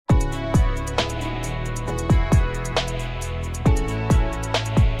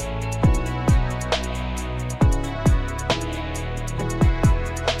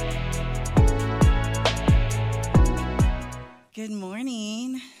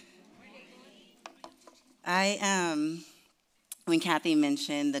When Kathy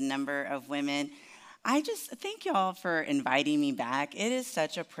mentioned the number of women, I just thank y'all for inviting me back. It is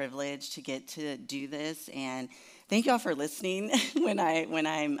such a privilege to get to do this, and thank y'all for listening when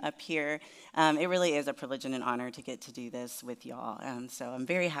I'm up here. It really is a privilege and an honor to get to do this with y'all. So I'm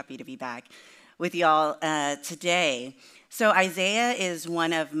very happy to be back with y'all today. So Isaiah is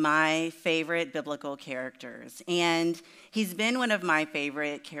one of my favorite biblical characters, and he's been one of my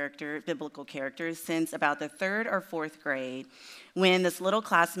favorite biblical characters since about the third or fourth grade, when this little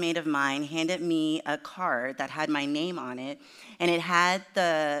classmate of mine handed me a card that had my name on it, and it had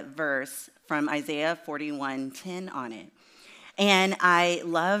the verse from Isaiah 41:10 on it. And I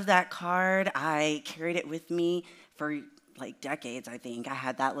love that card. I carried it with me for like decades, I think. I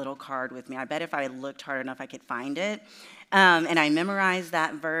had that little card with me. I bet if I looked hard enough, I could find it. And I memorized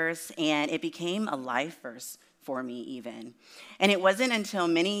that verse, and it became a life verse for me even. And it wasn't until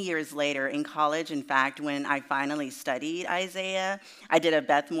many years later in college, in fact, when I finally studied Isaiah. I did a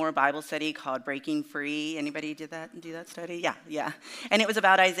Beth Moore Bible study called Breaking Free. Anybody do that study? Yeah. And it was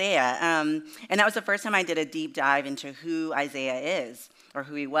about Isaiah. And that was the first time I did a deep dive into who Isaiah is, or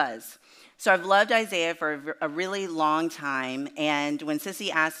who he was. So I've loved Isaiah for a really long time, and when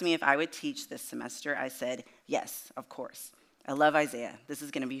Sissy asked me if I would teach this semester, I said, yes, of course. I love Isaiah. This is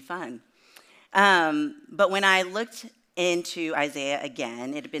going to be fun. But when I looked into Isaiah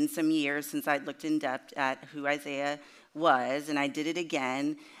again, it had been some years since I'd looked in depth at who Isaiah was, and I did it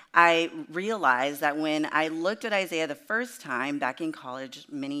again. I realized that when I looked at Isaiah the first time back in college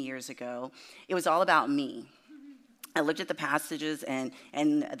many years ago, it was all about me. I looked at the passages and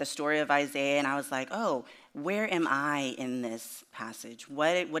the story of Isaiah, and I was like, oh, where am I in this passage?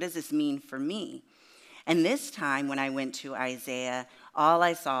 What does this mean for me? And this time when I went to Isaiah, all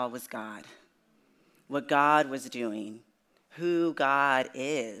I saw was God, what God was doing, who God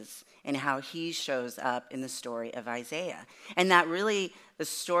is, and how he shows up in the story of Isaiah. And that really, the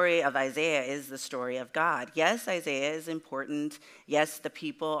story of Isaiah is the story of God. Yes, Isaiah is important. Yes, the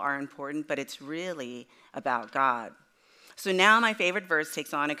people are important, but it's really about God. So now my favorite verse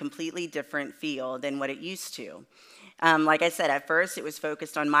takes on a completely different feel than what it used to. Like I said, at first it was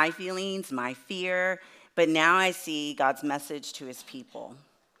focused on my feelings, my fear, but now I see God's message to his people.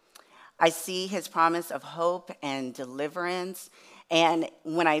 I see his promise of hope and deliverance. And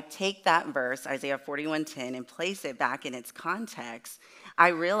when I take that verse, Isaiah 41:10, and place it back in its context, I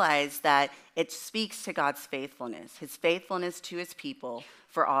realize that it speaks to God's faithfulness, his faithfulness to his people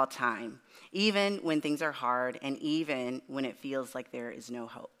for all time, even when things are hard and even when it feels like there is no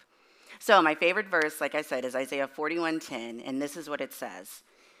hope. So my favorite verse, like I said, is Isaiah 41:10, and this is what it says.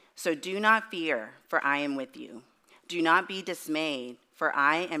 So do not fear, for I am with you. Do not be dismayed, for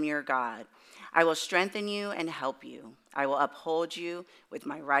I am your God. I will strengthen you and help you. I will uphold you with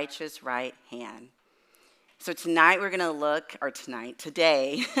my righteous right hand. So today, we're going to look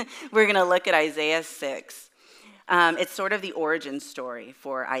at Isaiah 6. It's sort of the origin story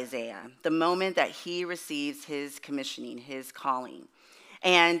for Isaiah, the moment that he receives his commissioning, his calling.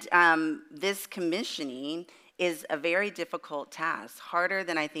 And this commissioning is a very difficult task, harder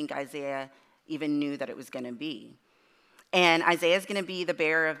than I think Isaiah even knew that it was going to be. And Isaiah is going to be the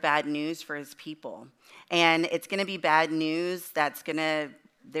bearer of bad news for his people. And it's going to be bad news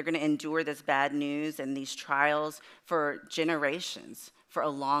they're going to endure this bad news and these trials for generations, for a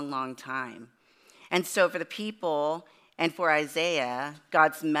long, long time. And so for the people and for Isaiah,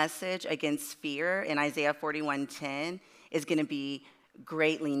 God's message against fear in Isaiah 41:10 is going to be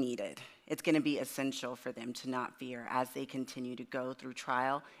greatly needed. It's going to be essential for them to not fear as they continue to go through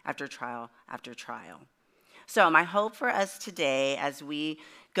trial after trial after trial. So my hope for us today as we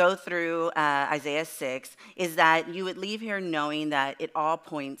go through Isaiah 6 is that you would leave here knowing that it all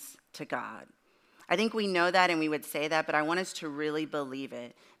points to God. I think we know that and we would say that, but I want us to really believe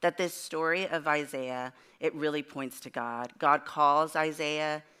it, that this story of Isaiah, it really points to God. God calls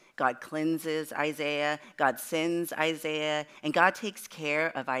Isaiah, God cleanses Isaiah, God sends Isaiah, and God takes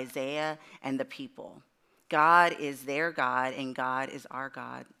care of Isaiah and the people. God is their God, and God is our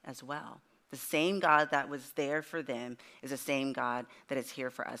God as well. The same God that was there for them is the same God that is here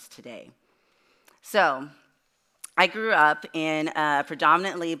for us today. So, I grew up in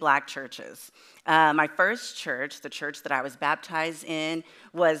predominantly black churches. My first church, the church that I was baptized in,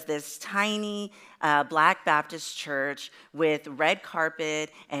 was this tiny black Baptist church with red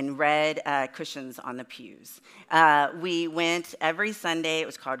carpet and red cushions on the pews. We went every Sunday. It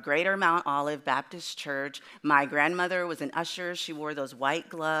was called Greater Mount Olive Baptist Church. My grandmother was an usher. She wore those white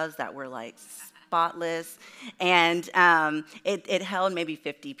gloves that were like spotless. And it held maybe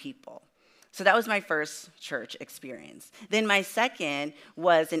 50 people. So that was my first church experience. Then my second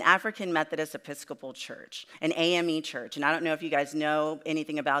was an African Methodist Episcopal church, an AME church. And I don't know if you guys know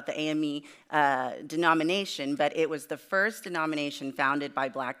anything about the AME denomination, but it was the first denomination founded by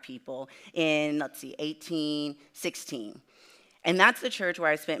Black people in, 1816. And that's the church where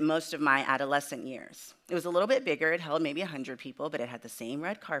I spent most of my adolescent years. It was a little bit bigger. It held maybe 100 people, but it had the same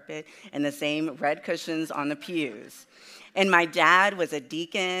red carpet and the same red cushions on the pews. And my dad was a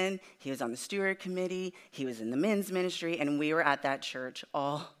deacon. He was on the steward committee. He was in the men's ministry, and we were at that church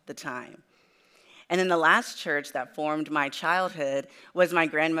all the time. And then the last church that formed my childhood was my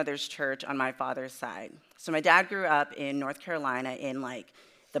grandmother's church on my father's side. So my dad grew up in North Carolina in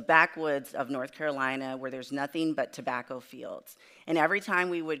the backwoods of North Carolina where there's nothing but tobacco fields. And every time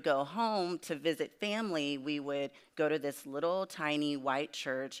we would go home to visit family, we would go to this little tiny white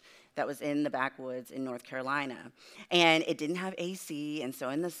church that was in the backwoods in North Carolina. And it didn't have AC, and so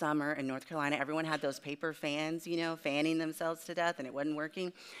in the summer in North Carolina, everyone had those paper fans, fanning themselves to death, and it wasn't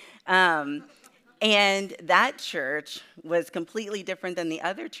working. And that church was completely different than the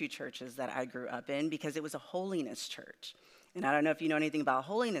other two churches that I grew up in because it was a holiness church. And I don't know if you know anything about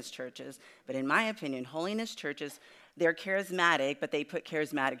holiness churches, but in my opinion, holiness churches, they're charismatic, but they put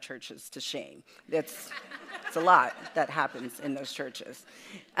charismatic churches to shame. It's a lot that happens in those churches.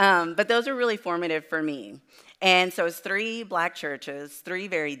 But those are really formative for me. And so it's three Black churches, three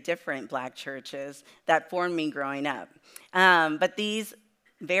very different Black churches that formed me growing up. But these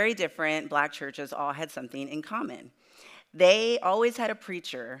very different Black churches all had something in common. They always had a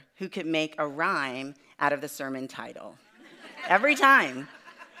preacher who could make a rhyme out of the sermon title. Every time.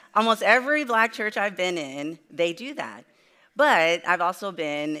 Almost every Black church I've been in, they do that. But I've also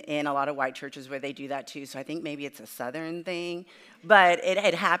been in a lot of white churches where they do that too, so I think maybe it's a Southern thing, but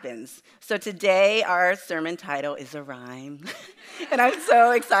it happens. So today, our sermon title is a rhyme, and I'm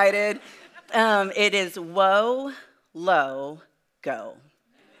so excited. It is Woe, Low, Go.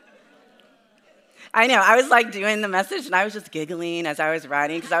 I know, I was doing the message and I was just giggling as I was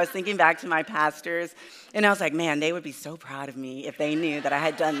writing because I was thinking back to my pastors and I was like, man, they would be so proud of me if they knew that I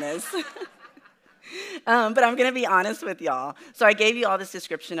had done this. But I'm going to be honest with y'all. So I gave you all this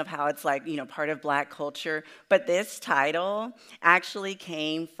description of how it's part of Black culture. But this title actually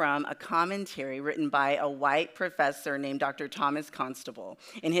came from a commentary written by a white professor named Dr. Thomas Constable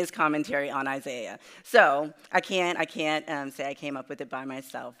in his commentary on Isaiah. So I can't say I came up with it by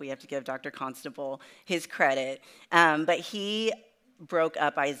myself. We have to give Dr. Constable his credit. But he broke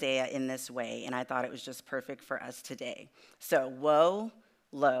up Isaiah in this way, and I thought it was just perfect for us today. So woe,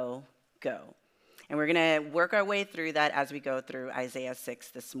 low, go. And we're going to work our way through that as we go through Isaiah 6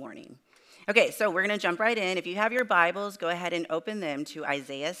 this morning. Okay, so we're going to jump right in. If you have your Bibles, go ahead and open them to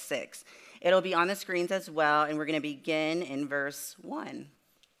Isaiah 6. It'll be on the screens as well, and we're going to begin in verse 1.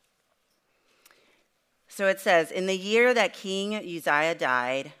 So it says, "In the year that King Uzziah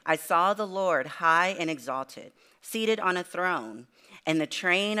died, I saw the Lord high and exalted, seated on a throne, and the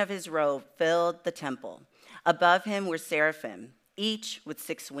train of his robe filled the temple. Above him were seraphim, each with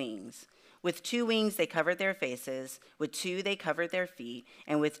 6 wings. With 2 wings they covered their faces, with 2 they covered their feet,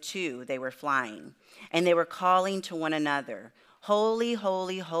 and with 2 they were flying. And they were calling to one another, 'Holy,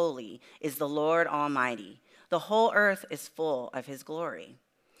 holy, holy is the Lord Almighty. The whole earth is full of his glory.'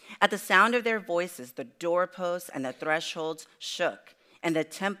 At the sound of their voices, the doorposts and the thresholds shook, and the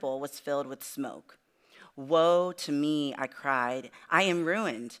temple was filled with smoke. 'Woe to me,' I cried, 'I am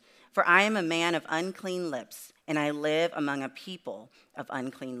ruined, for I am a man of unclean lips, and I live among a people of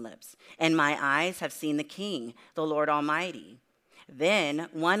unclean lips. And my eyes have seen the King, the Lord Almighty.' Then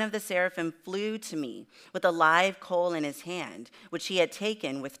one of the seraphim flew to me with a live coal in his hand, which he had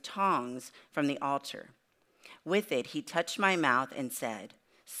taken with tongs from the altar. With it he touched my mouth and said,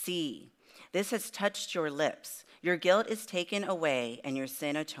 'See, this has touched your lips. Your guilt is taken away and your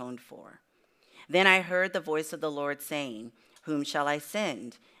sin atoned for.' Then I heard the voice of the Lord saying, 'Whom shall I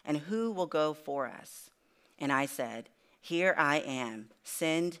send, and who will go for us?' And I said, 'Here I am,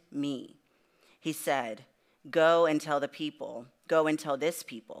 send me.' He said, 'Go and tell this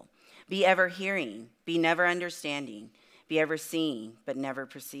people, be ever hearing, be never understanding, be ever seeing, but never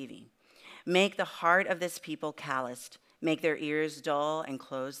perceiving. Make the heart of this people calloused, make their ears dull and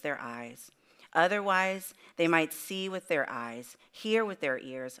close their eyes. Otherwise, they might see with their eyes, hear with their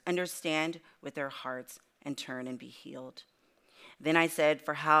ears, understand with their hearts, and turn and be healed.' Then I said,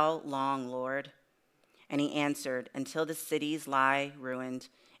 'For how long, Lord?' And he answered, 'Until the cities lie ruined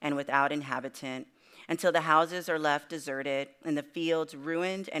and without inhabitant, until the houses are left deserted and the fields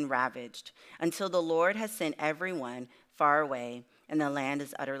ruined and ravaged, until the Lord has sent everyone far away and the land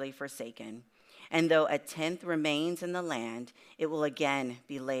is utterly forsaken. And though a tenth remains in the land, it will again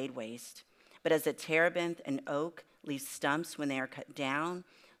be laid waste. But as a terebinth and oak leave stumps when they are cut down,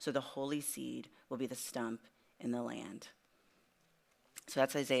 so the holy seed will be the stump in the land. So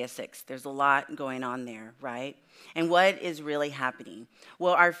that's Isaiah 6. There's a lot going on there, right? And what is really happening?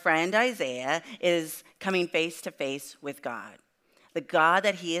 Well, our friend Isaiah is coming face to face with God. The God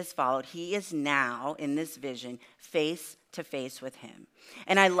that he has followed, he is now, in this vision, face to face with him.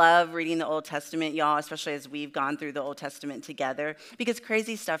 And I love reading the Old Testament, y'all, especially as we've gone through the Old Testament together, because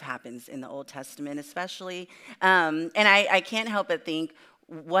crazy stuff happens in the Old Testament especially. And I can't help but think,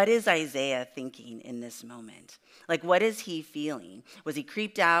 what is Isaiah thinking in this moment? Like, what is he feeling? Was he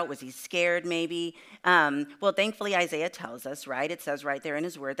creeped out? Was he scared maybe? Well, thankfully, Isaiah tells us, right? It says right there in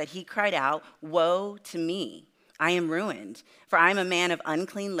his word that he cried out, "Woe to me! I am ruined, for I am a man of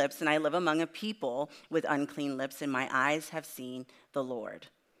unclean lips, and I live among a people with unclean lips, and my eyes have seen the Lord."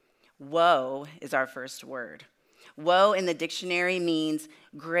 Woe is our first word. Woe in the dictionary means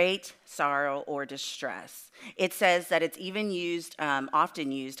great sorrow or distress. It says that it's even used,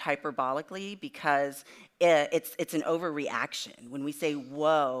 often used hyperbolically because it's an overreaction. When we say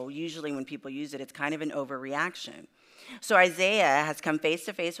woe, usually when people use it, it's kind of an overreaction. So Isaiah has come face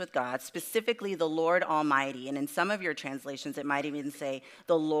to face with God, specifically the Lord Almighty. And in some of your translations, it might even say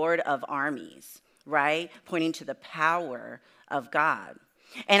the Lord of armies, right? Pointing to the power of God.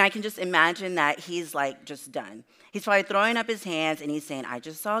 And I can just imagine that he's like just done. He's probably throwing up his hands and he's saying, I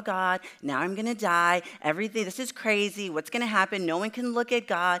just saw God. Now I'm going to die. Everything, this is crazy. What's going to happen? No one can look at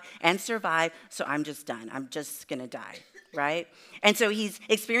God and survive. So I'm just done. I'm just going to die, right? And so he's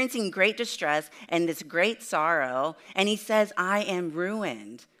experiencing great distress and this great sorrow. And he says, I am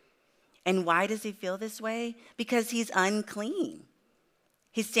ruined. And why does he feel this way? Because he's unclean.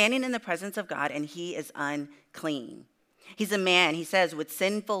 He's standing in the presence of God and he is unclean. He's a man, he says, with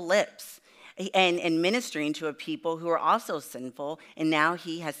sinful lips and ministering to a people who are also sinful, and now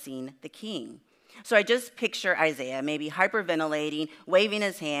he has seen the king. So I just picture Isaiah maybe hyperventilating, waving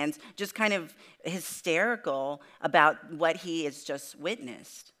his hands, just kind of hysterical about what he has just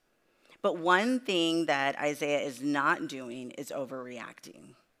witnessed. But one thing that Isaiah is not doing is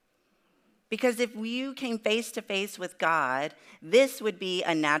overreacting. Because if you came face to face with God, this would be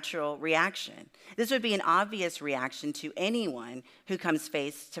a natural reaction. This would be an obvious reaction to anyone who comes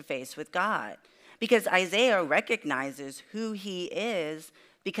face to face with God. Because Isaiah recognizes who he is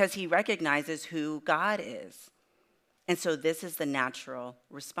because he recognizes who God is. And so this is the natural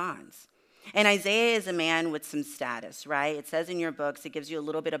response. And Isaiah is a man with some status, right? It says in your books, it gives you a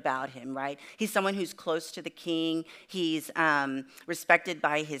little bit about him, right? He's someone who's close to the king. He's respected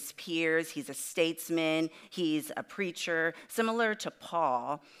by his peers. He's a statesman. He's a preacher. Similar to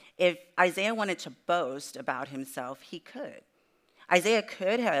Paul, if Isaiah wanted to boast about himself, he could. Isaiah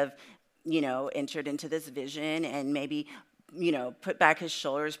could have, entered into this vision and maybe, put back his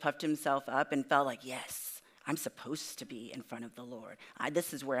shoulders, puffed himself up and felt like, yes, I'm supposed to be in front of the Lord.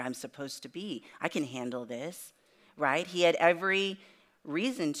 This is where I'm supposed to be. I can handle this, right? He had every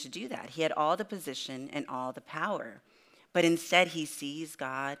reason to do that. He had all the position and all the power. But instead, he sees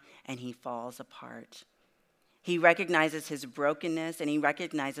God and he falls apart. He recognizes his brokenness and he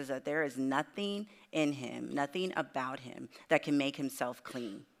recognizes that there is nothing in him, nothing about him that can make himself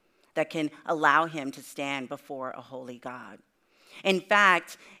clean, that can allow him to stand before a holy God. In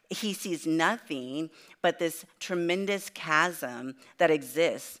fact, he sees nothing but this tremendous chasm that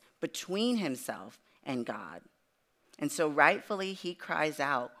exists between himself and God. And so rightfully, he cries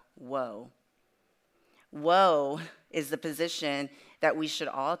out, woe. Woe is the position that we should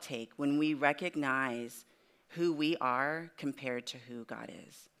all take when we recognize who we are compared to who God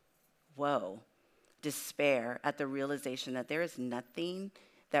is. Woe. Despair at the realization that there is nothing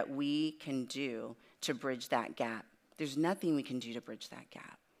that we can do to bridge that gap. There's nothing we can do to bridge that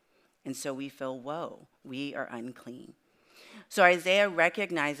gap. And so we feel, woe, we are unclean. So Isaiah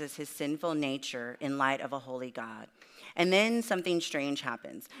recognizes his sinful nature in light of a holy God. And then something strange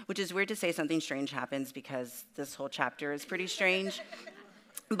happens, which is weird to say something strange happens because this whole chapter is pretty strange.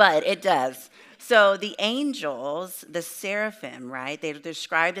 But it does. So the angels, the seraphim, right, they're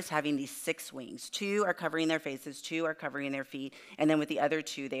described as having these 6 wings. 2 are covering their faces, 2 are covering their feet, and then with the other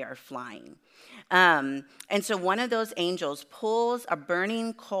 2, they are flying. And so one of those angels pulls a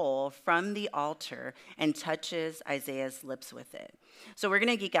burning coal from the altar and touches Isaiah's lips with it. So we're going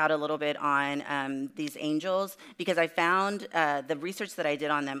to geek out a little bit on these angels because I found the research that I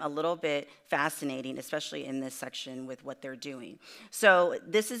did on them a little bit fascinating, especially in this section with what they're doing. So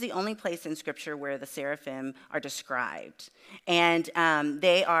this is the only place in Scripture where the seraphim are described. And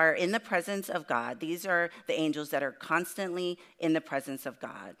they are in the presence of God. These are the angels that are constantly in the presence of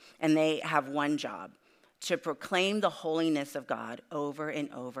God. And they have one job, to proclaim the holiness of God over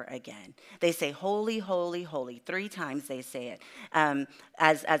and over again. They say, holy, holy, holy. 3 times they say it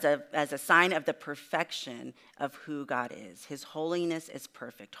as a sign of the perfection of who God is. His holiness is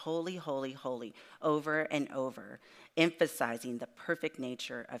perfect. Holy, holy, holy, over and over, emphasizing the perfect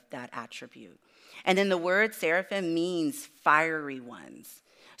nature of that attribute. And then the word seraphim means fiery ones.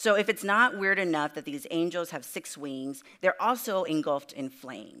 So if it's not weird enough that these angels have 6 wings, they're also engulfed in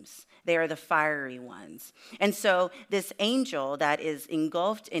flames. They are the fiery ones. And so this angel that is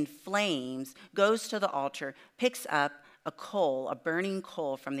engulfed in flames goes to the altar, picks up a coal, a burning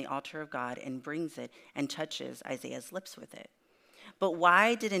coal from the altar of God, and brings it and touches Isaiah's lips with it. But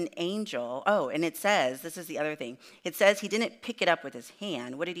why did an angel, and it says, this is the other thing, it says he didn't pick it up with his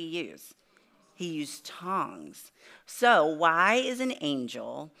hand. What did he use? He used tongs. So why is an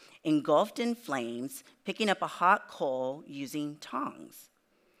angel engulfed in flames picking up a hot coal using tongs?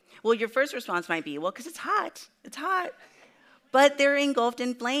 Well, your first response might be, well, because it's hot. It's hot. But they're engulfed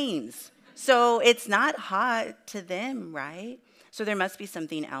in flames. So it's not hot to them, right? So there must be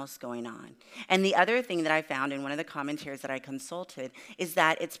something else going on. And the other thing that I found in one of the commentaries that I consulted is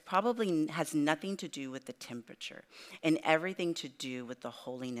that it's probably has nothing to do with the temperature and everything to do with the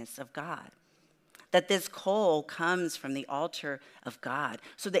holiness of God. That this coal comes from the altar of God.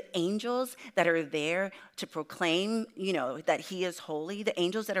 So the angels that are there to proclaim, that he is holy, the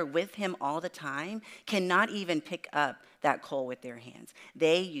angels that are with him all the time cannot even pick up that coal with their hands.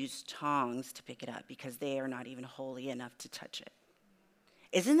 They use tongs to pick it up because they are not even holy enough to touch it.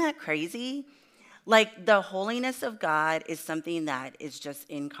 Isn't that crazy? Like the holiness of God is something that is just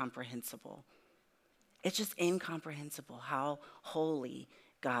incomprehensible. It's just incomprehensible how holy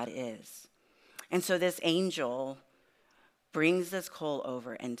God is. And so this angel brings this coal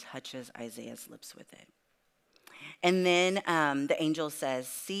over and touches Isaiah's lips with it. And then the angel says,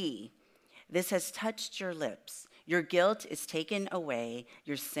 see, this has touched your lips. Your guilt is taken away.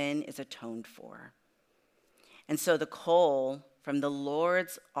 Your sin is atoned for. And so the coal from the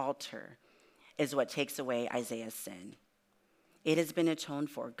Lord's altar is what takes away Isaiah's sin. It has been atoned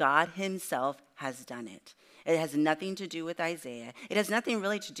for. God himself has done it. It has nothing to do with Isaiah. It has nothing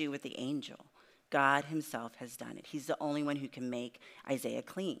really to do with the angel. God himself has done it. He's the only one who can make Isaiah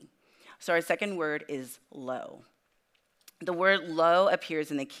clean. So our second word is lo. The word lo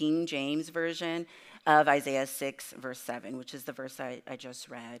appears in the King James Version of Isaiah 6, verse 7, which is the verse I just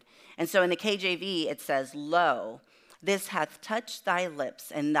read. And so in the KJV, it says, lo, this hath touched thy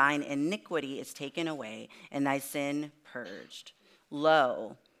lips, and thine iniquity is taken away, and thy sin purged.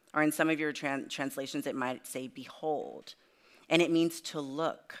 Lo, or in some of your translations, it might say behold. And it means to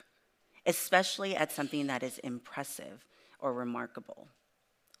look, especially at something that is impressive or remarkable.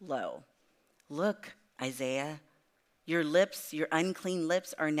 Lo, look, Isaiah, your lips, your unclean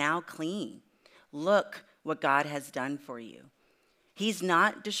lips are now clean. Look what God has done for you. He's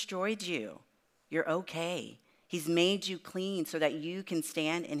not destroyed you. You're okay. He's made you clean so that you can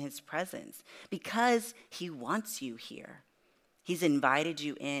stand in his presence because he wants you here. He's invited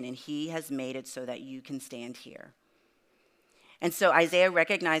you in, and he has made it so that you can stand here. And so Isaiah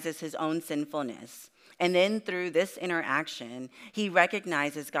recognizes his own sinfulness. And then through this interaction, he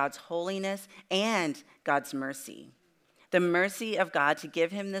recognizes God's holiness and God's mercy. The mercy of God to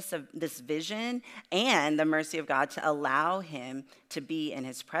give him this vision, and the mercy of God to allow him to be in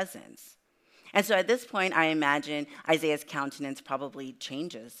his presence. And so at this point, I imagine Isaiah's countenance probably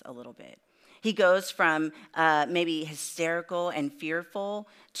changes a little bit. He goes from maybe hysterical and fearful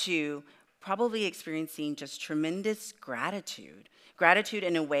to probably experiencing just tremendous gratitude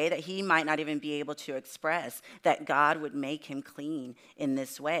in a way that he might not even be able to express, that God would make him clean in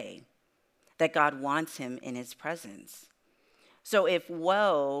this way, that God wants him in his presence. So if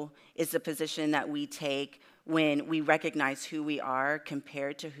woe is the position that we take when we recognize who we are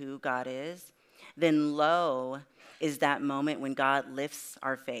compared to who God is, then lo is that moment when God lifts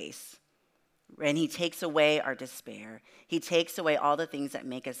our face. And he takes away our despair. He takes away all the things that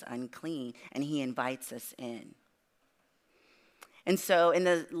make us unclean, and he invites us in. And so in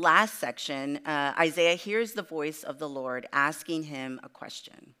the last section, Isaiah hears the voice of the Lord asking him a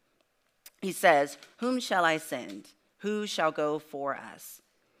question. He says, whom shall I send? Who shall go for us?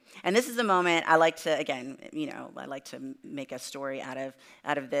 And this is the moment I like to, again, I like to make a story out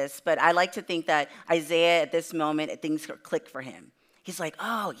of this, but I like to think that Isaiah at this moment, things click for him. He's like,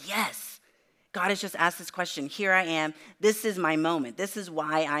 oh, yes. God has just asked this question. Here I am. This is my moment. This is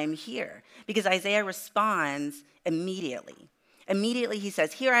why I'm here. Because Isaiah responds immediately. Immediately he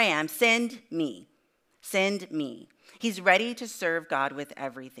says, here I am. Send me. Send me. He's ready to serve God with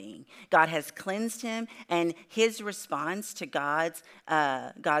everything. God has cleansed him, and his response to God's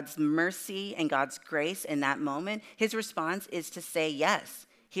mercy and God's grace in that moment, his response is to say, yes,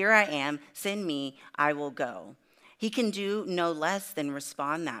 here I am, send me, I will go. He can do no less than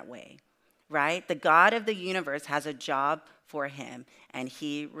respond that way, right? The God of the universe has a job for him, and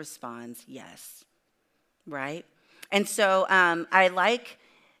he responds yes, right? And so I like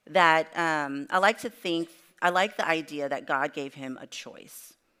that. I like the idea that God gave him a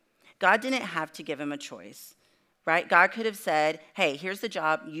choice. God didn't have to give him a choice, right? God could have said, hey, here's the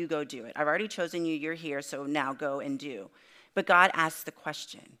job, you go do it. I've already chosen you, you're here, so now go and do. But God asks the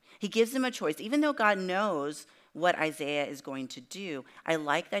question. He gives him a choice. Even though God knows what Isaiah is going to do, I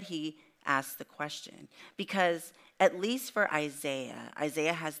like that he asks the question. Because at least for Isaiah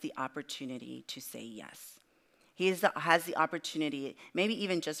has the opportunity to say yes. He has the opportunity, maybe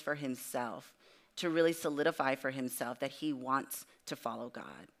even just for himself, to really solidify for himself that he wants to follow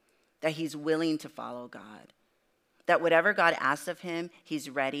God, that he's willing to follow God, that whatever God asks of him, he's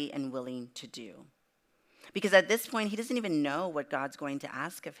ready and willing to do. Because at this point, he doesn't even know what God's going to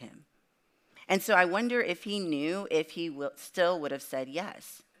ask of him. And so I wonder if he knew if he still would have said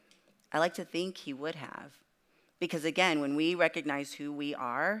yes. I like to think he would have. Because again, when we recognize who we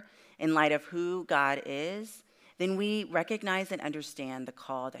are in light of who God is, then we recognize and understand the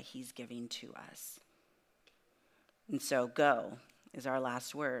call that he's giving to us. And so go is our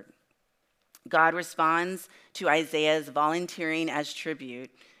last word. God responds to Isaiah's volunteering as tribute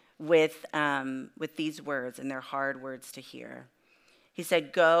with these words, and they're hard words to hear. He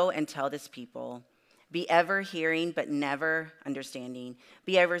said, go and tell this people, be ever hearing but never understanding,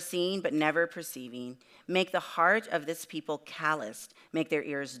 be ever seeing but never perceiving. Make the heart of this people calloused, make their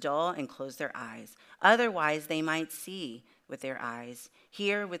ears dull and close their eyes. Otherwise they might see with their eyes,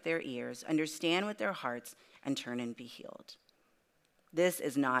 hear with their ears, understand with their hearts, and turn and be healed. This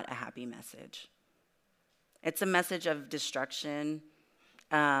is not a happy message. It's a message of destruction,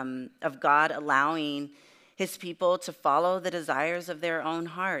 of God allowing his people to follow the desires of their own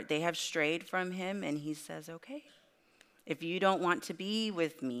heart. They have strayed from him, and he says, okay, if you don't want to be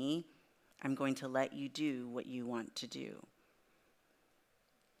with me, I'm going to let you do what you want to do.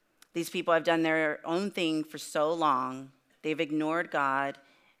 These people have done their own thing for so long. They've ignored God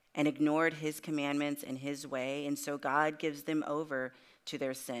and ignored his commandments and his way, and so God gives them over to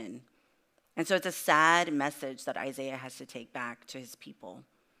their sin. And so it's a sad message that Isaiah has to take back to his people.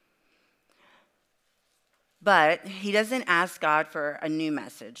 But he doesn't ask God for a new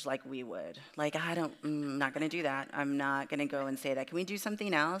message like we would. Like, I'm not going to do that. I'm not going to go and say that. Can we do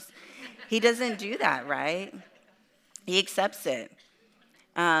something else? He doesn't do that, right? He accepts it.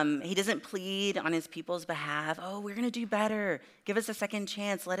 He doesn't plead on his people's behalf. Oh, we're going to do better. Give us a second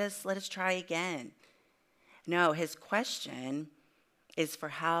chance. Let us try again. No, his question is, for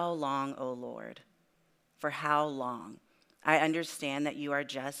how long, O Lord? For how long? I understand that you are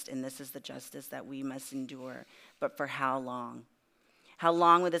just, and this is the justice that we must endure. But for how long? How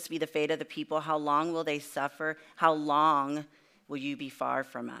long will this be the fate of the people? How long will they suffer? How long will you be far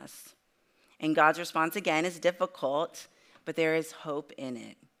from us? And God's response, again, is difficult, but there is hope in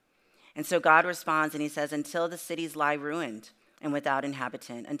it. And so God responds, and he says, until the cities lie ruined and without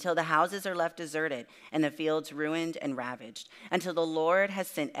inhabitant, until the houses are left deserted and the fields ruined and ravaged, until the Lord has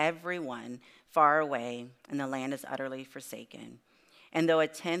sent everyone far away and the land is utterly forsaken. And though a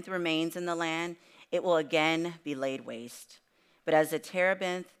tenth remains in the land, it will again be laid waste. But as the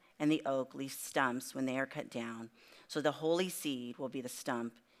terebinth and the oak leave stumps when they are cut down, so the holy seed will be the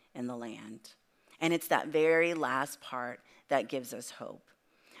stump in the land. And it's that very last part that gives us hope.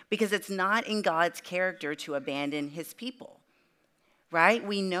 Because it's not in God's character to abandon his people, right?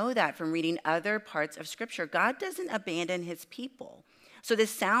 We know that from reading other parts of Scripture. God doesn't abandon his people. So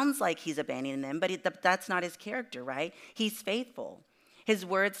this sounds like he's abandoning them, but that's not his character, right? He's faithful. His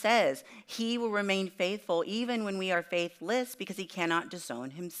word says he will remain faithful even when we are faithless because he cannot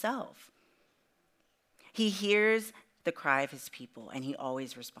disown himself. He hears the cry of his people and he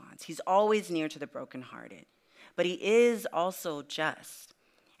always responds. He's always near to the brokenhearted, but he is also just,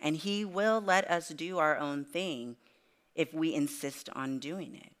 and he will let us do our own thing if we insist on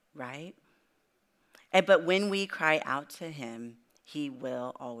doing it, right? But when we cry out to him, he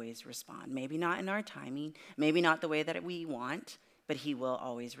will always respond. Maybe not in our timing, maybe not the way that we want, but he will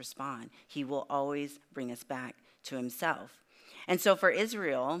always respond. He will always bring us back to himself. And so for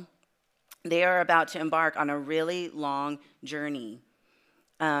Israel, they are about to embark on a really long journey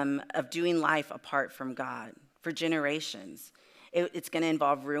of doing life apart from God for generations. It's going to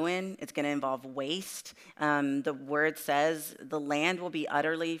involve ruin. It's going to involve waste. The word says the land will be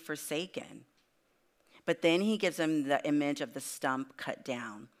utterly forsaken. But then he gives them the image of the stump cut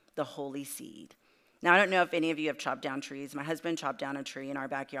down, the holy seed. Now, I don't know if any of you have chopped down trees. My husband chopped down a tree in our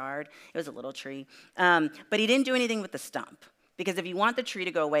backyard. It was a little tree. But he didn't do anything with the stump. Because if you want the tree to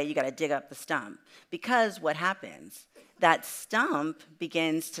go away, you got to dig up the stump. Because what happens? That stump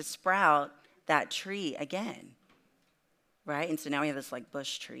begins to sprout that tree again. Right? And so now we have this like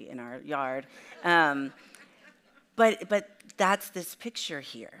bush tree in our yard. But that's this picture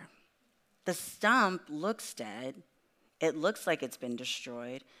here. The stump looks dead. It looks like it's been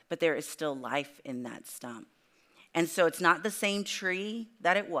destroyed, but there is still life in that stump. And so it's not the same tree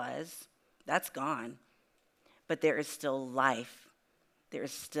that it was. That's gone. But there is still life. There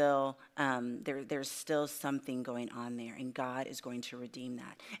is still there's still something going on there, and God is going to redeem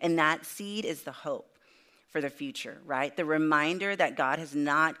that. And that seed is the hope for the future, right? The reminder that God has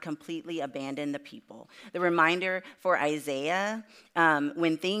not completely abandoned the people. The reminder for Isaiah,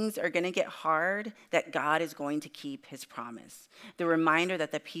 when things are going to get hard, that God is going to keep his promise. The reminder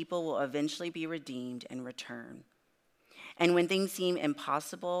that the people will eventually be redeemed and return. And when things seem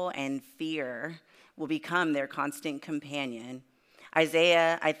impossible and fear will become their constant companion,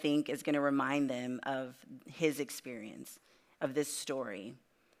 Isaiah, I think, is going to remind them of his experience, of this story,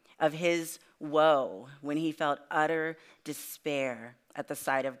 of his woe when he felt utter despair at the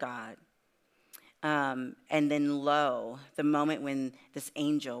sight of God. And then lo, the moment when this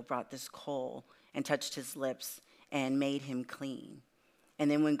angel brought this coal and touched his lips and made him clean. And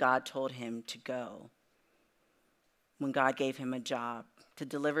then when God told him to go, when God gave him a job to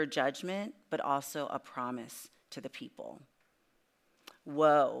deliver judgment, but also a promise to the people.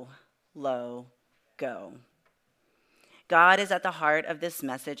 Woe, lo, go. God is at the heart of this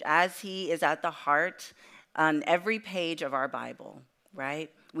message, as he is at the heart on every page of our Bible,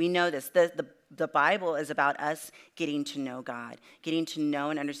 right? We know this. The Bible is about us getting to know God, getting to know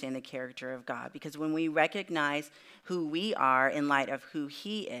and understand the character of God. Because when we recognize who we are in light of who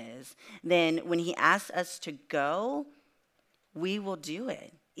he is, then when he asks us to go, we will do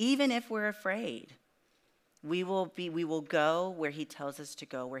it, even if we're afraid. We will go where he tells us to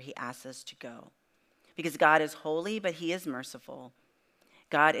go, where he asks us to go. Because God is holy, but he is merciful.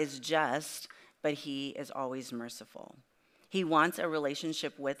 God is just, but he is always merciful. He wants a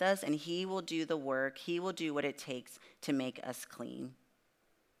relationship with us, and he will do the work. He will do what it takes to make us clean.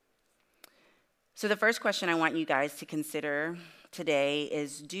 So the first question I want you guys to consider today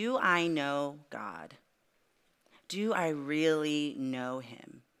is, do I know God? Do I really know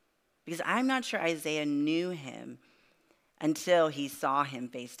him? Because I'm not sure Isaiah knew him until he saw him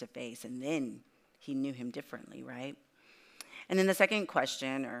face to face, and then he knew him differently, right? And then the second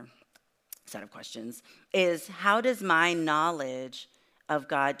question, or set of questions, is how does my knowledge of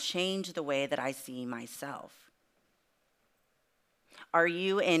God change the way that I see myself? Are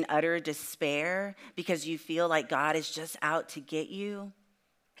you in utter despair because you feel like God is just out to get you?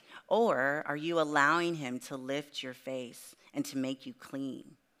 Or are you allowing him to lift your face and to make you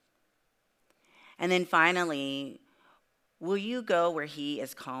clean? And then finally, will you go where he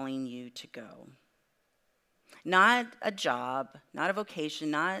is calling you to go? Not a job, not a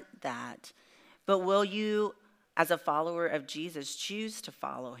vocation, not that, but will you, as a follower of Jesus, choose to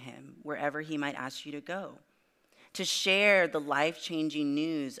follow him wherever he might ask you to go? To share the life-changing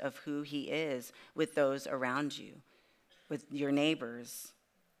news of who he is with those around you, with your neighbors,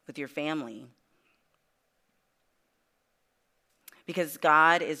 with your family. Because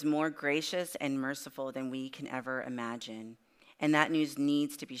God is more gracious and merciful than we can ever imagine. And that news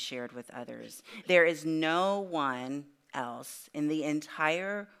needs to be shared with others. There is no one else in the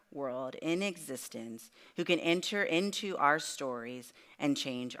entire world in existence who can enter into our stories and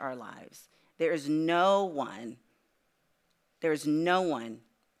change our lives. There is no one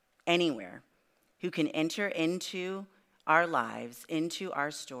anywhere who can enter into our lives, into our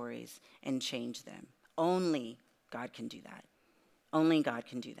stories, and change them. Only God can do that. Only God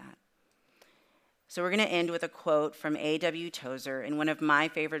can do that. So we're going to end with a quote from A.W. Tozer in one of my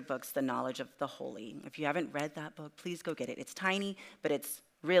favorite books, The Knowledge of the Holy. If you haven't read that book, please go get it. It's tiny, but it's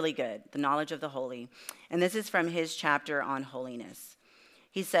really good, The Knowledge of the Holy. And this is from his chapter on holiness.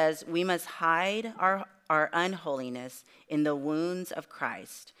 He says, "We must hide our unholiness in the wounds of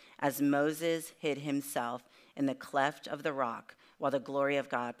Christ, as Moses hid himself in the cleft of the rock while the glory of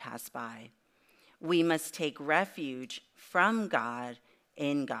God passed by. We must take refuge from God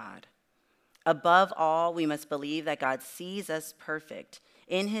in God. Above all, we must believe that God sees us perfect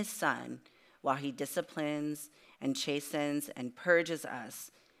in his Son while he disciplines and chastens and purges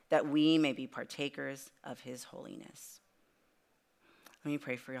us, that we may be partakers of his holiness." Let me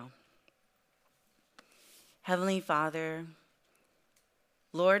pray for y'all. Heavenly Father,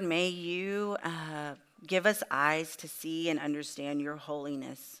 Lord, may you Give us eyes to see and understand your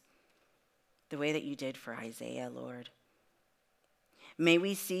holiness the way that you did for Isaiah, Lord. May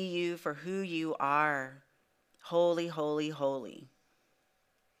we see you for who you are, holy, holy, holy,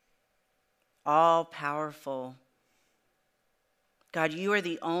 all powerful. God, you are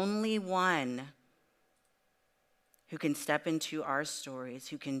the only one who can step into our stories,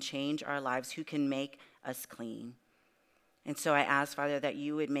 who can change our lives, who can make us clean. And so I ask, Father, that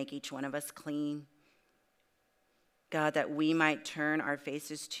you would make each one of us clean. God, that we might turn our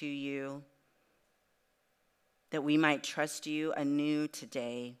faces to you, that we might trust you anew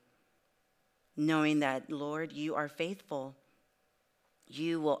today, knowing that, Lord, you are faithful.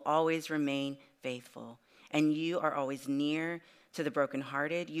 You will always remain faithful, and you are always near to the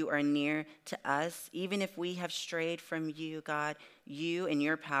brokenhearted. You are near to us. Even if we have strayed from you, God, you and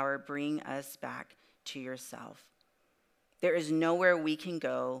your power bring us back to yourself. There is nowhere we can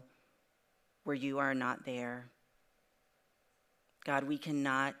go where you are not there. God, we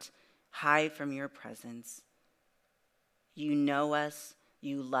cannot hide from your presence. You know us,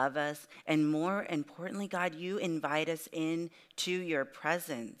 you love us, and more importantly, God, you invite us into your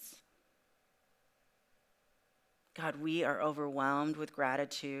presence. God, we are overwhelmed with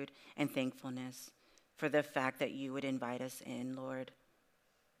gratitude and thankfulness for the fact that you would invite us in, Lord.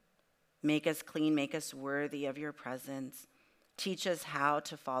 Make us clean, make us worthy of your presence. Teach us how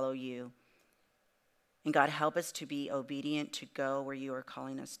to follow you. And God, help us to be obedient to go where you are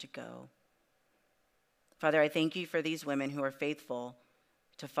calling us to go. Father, I thank you for these women who are faithful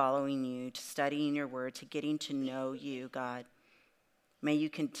to following you, to studying your word, to getting to know you, God. May you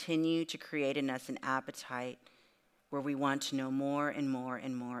continue to create in us an appetite where we want to know more and more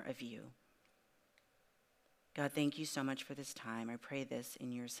and more of you. God, thank you so much for this time. I pray this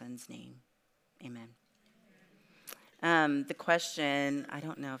in your son's name. Amen. The question, I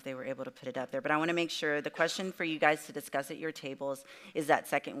don't know if they were able to put it up there, but I want to make sure the question for you guys to discuss at your tables is that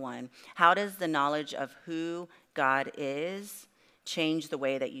second one. How does the knowledge of who God is change the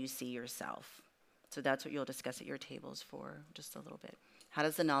way that you see yourself? So that's what you'll discuss at your tables for just a little bit. How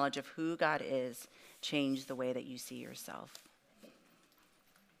does the knowledge of who God is change the way that you see yourself?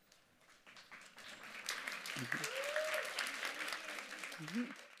 Mm-hmm.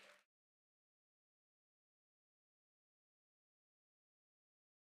 Mm-hmm.